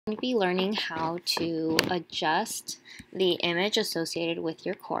going to be learning how to adjust the image associated with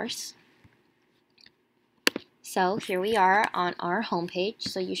your course. So here we are on our homepage.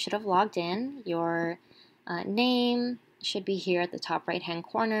 So you should have logged in. Your name should be here at the top right hand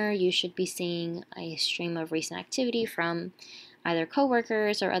corner. You should be seeing a stream of recent activity from either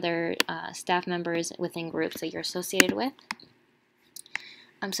coworkers or other staff members within groups that you're associated with.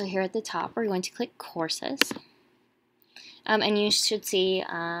 So here at the top, we're going to click Courses. And you should see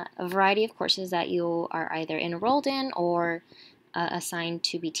a variety of courses that you are either enrolled in or assigned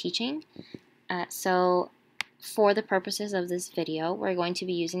to be teaching. So for the purposes of this video, we're going to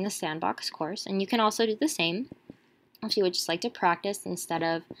be using the Sandbox course, and you can also do the same if you would just like to practice instead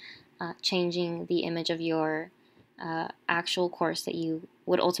of changing the image of your actual course that you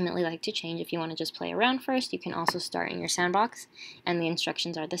would ultimately like to change. If you want to just play around first, you can also start in your Sandbox, and the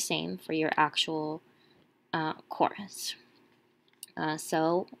instructions are the same for your actual course.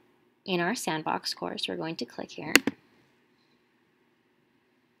 So in our Sandbox course, we're going to click here.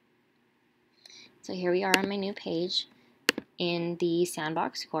 So here we are on my new page in the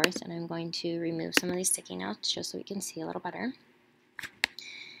Sandbox course, and I'm going to remove some of these sticky notes just so we can see a little better.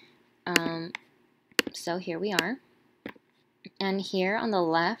 So here we are, and here on the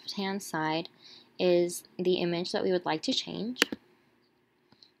left hand side is the image that we would like to change.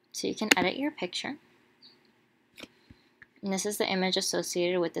 So you can edit your picture. And this is the image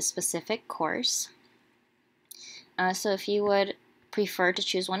associated with the specific course. So if you would prefer to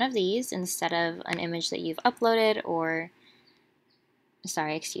choose one of these instead of an image that you've uploaded, or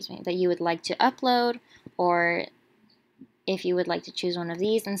that you would like to upload, or if you would like to choose one of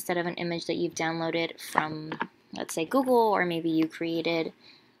these instead of an image that you've downloaded from, let's say, Google, or maybe you created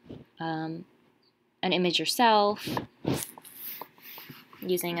an image yourself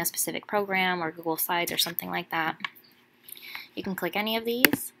using a specific program or Google Slides or something like that. You can click any of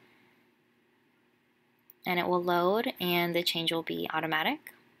these and it will load and the change will be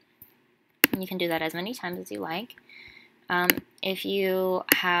automatic. And you can do that as many times as you like. If you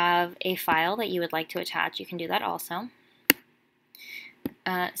have a file that you would like to attach, you can do that also.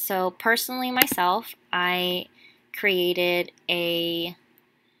 So personally myself, I created a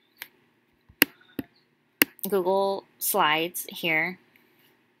Google Slides here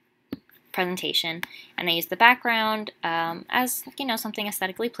presentation, and I used the background as something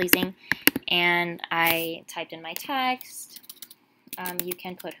aesthetically pleasing, and I typed in my text. You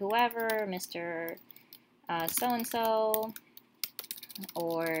can put whoever, Mr. So-and-so,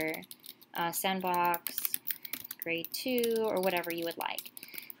 or Sandbox grade 2, or whatever you would like.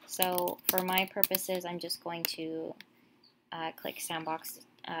 So for my purposes, I'm just going to click Sandbox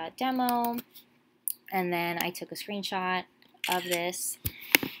demo, and then I took a screenshot of this,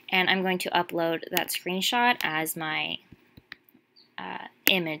 and I'm going to upload that screenshot as my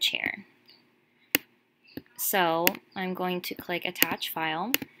image here. So I'm going to click Attach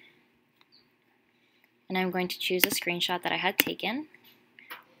File, and I'm going to choose a screenshot that I had taken.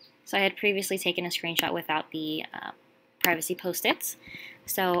 So I had previously taken a screenshot without the privacy post-its.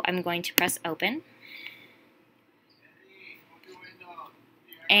 So I'm going to press Open.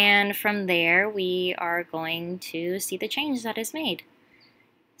 And from there, we are going to see the change that is made.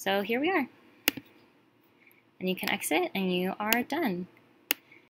 So here we are. And you can exit and you are done.